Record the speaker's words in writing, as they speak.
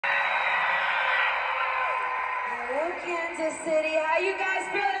Kansas City. How you guys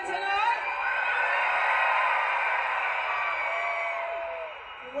feeling tonight?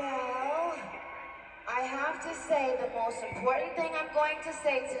 Well, I have to say the most important thing I'm going to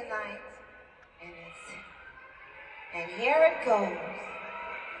say tonight, and here it goes.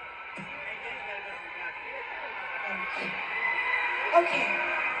 Okay.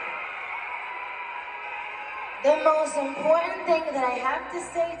 The most important thing that I have to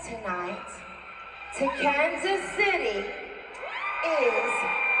say tonight to Kansas City is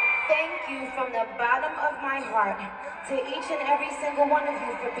thank you from the bottom of my heart to each and every single one of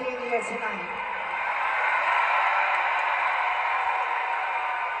you for being here tonight.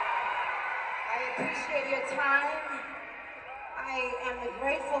 I appreciate your time. I am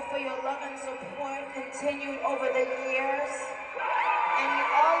grateful for your love and support continued over the years. And you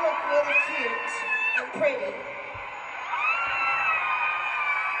all look really cute and pretty.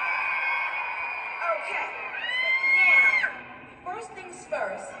 Okay, now, first things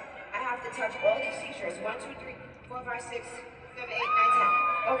first, I have to touch all these t-shirts. 1, 2, 3, 4, 5, 6, 7, 8, 9,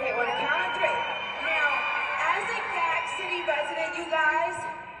 10. Okay, on the count of 3. Now, as a Gag City resident, you guys,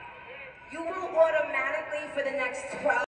 you will automatically for the next 12